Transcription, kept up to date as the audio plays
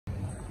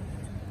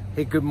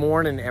Hey, good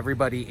morning,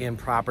 everybody in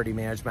property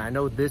management. I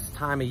know this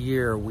time of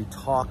year, we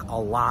talk a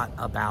lot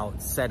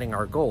about setting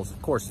our goals. Of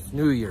course, it's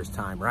New Year's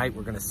time, right?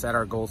 We're gonna set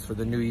our goals for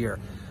the new year.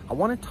 I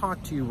wanna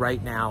talk to you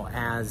right now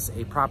as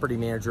a property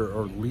manager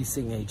or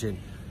leasing agent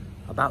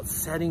about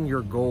setting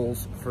your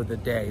goals for the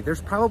day.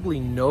 There's probably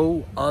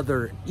no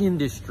other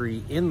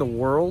industry in the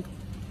world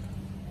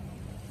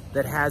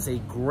that has a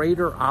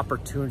greater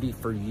opportunity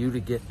for you to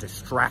get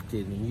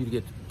distracted and you to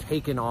get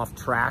taken off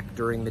track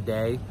during the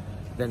day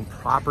than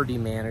property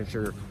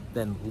manager,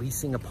 than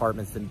leasing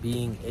apartments, than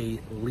being a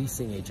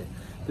leasing agent.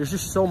 There's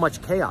just so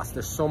much chaos.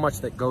 There's so much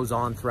that goes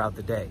on throughout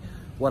the day.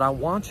 What I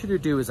want you to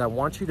do is I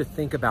want you to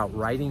think about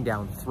writing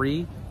down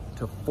 3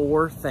 to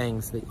 4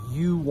 things that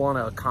you want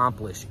to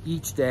accomplish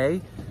each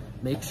day.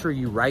 Make sure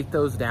you write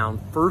those down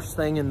first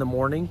thing in the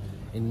morning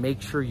and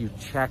make sure you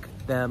check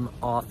them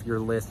off your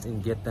list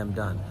and get them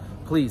done.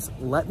 Please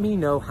let me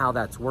know how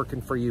that's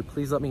working for you.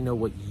 Please let me know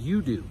what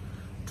you do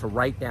to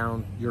write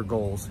down your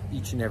goals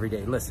each and every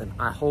day. Listen,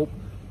 I hope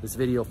this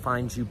video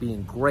finds you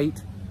being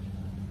great.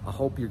 I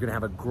hope you're gonna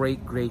have a great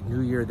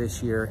new year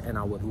this year, and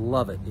I would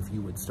love it if you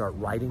would start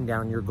writing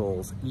down your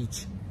goals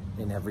each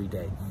and every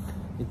day.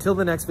 Until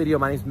the next video,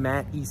 my name is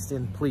Matt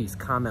Easton. Please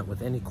comment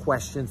with any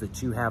questions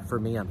that you have for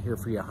me. I'm here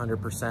for you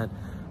 100%.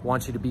 I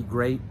want you to be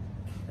great,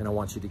 and I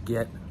want you to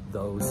get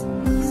those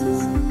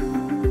leases.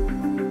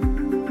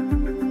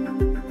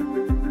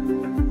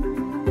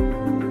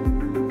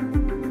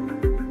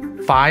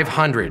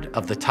 500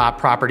 of the top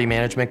property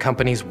management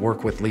companies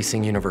work with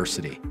Leasing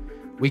University.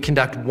 We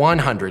conduct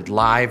 100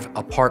 live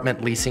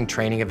apartment leasing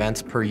training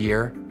events per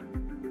year.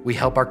 We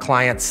help our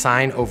clients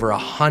sign over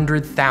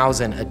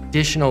 100,000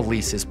 additional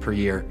leases per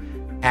year,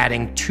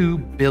 adding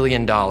 $2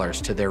 billion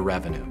to their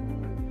revenue.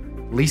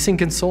 Leasing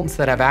consultants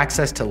that have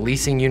access to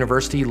Leasing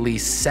University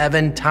lease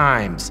 7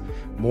 times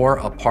more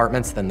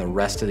apartments than the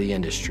rest of the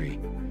industry.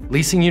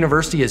 Leasing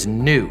University is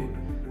new.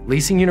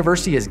 Leasing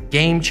University is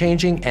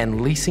game-changing,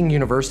 and Leasing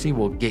University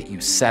will get you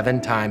 7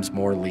 times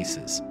more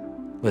leases.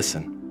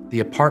 Listen,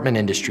 the apartment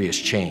industry has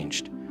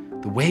changed.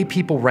 The way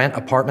people rent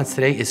apartments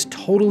today is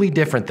totally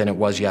different than it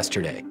was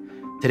yesterday.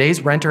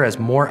 Today's renter has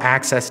more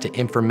access to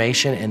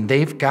information, and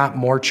they've got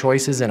more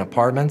choices in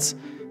apartments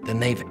than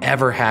they've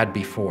ever had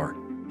before.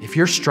 If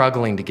you're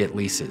struggling to get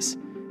leases,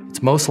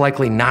 it's most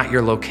likely not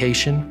your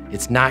location,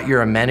 it's not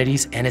your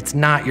amenities, and it's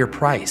not your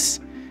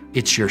price.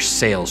 It's your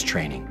sales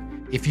training.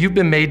 If you've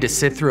been made to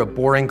sit through a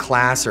boring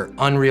class or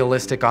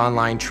unrealistic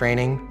online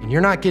training, and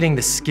you're not getting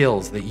the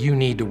skills that you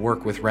need to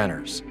work with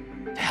renters,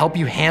 to help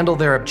you handle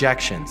their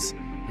objections,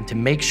 and to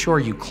make sure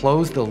you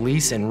close the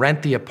lease and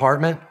rent the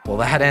apartment, well,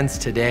 that ends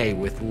today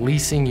with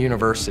Leasing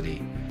University.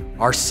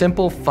 Our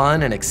simple,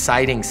 fun, and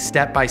exciting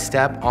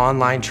step-by-step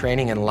online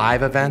training and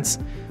live events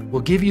will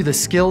give you the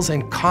skills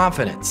and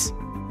confidence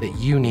that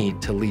you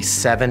need to lease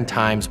 7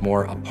 times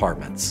more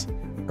apartments.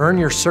 Earn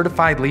your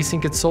Certified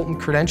Leasing Consultant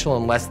Credential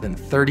in less than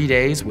 30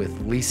 days with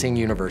Leasing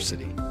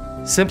University.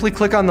 Simply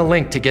click on the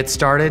link to get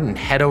started and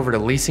head over to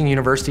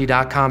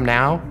leasinguniversity.com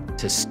now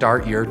to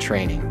start your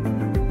training.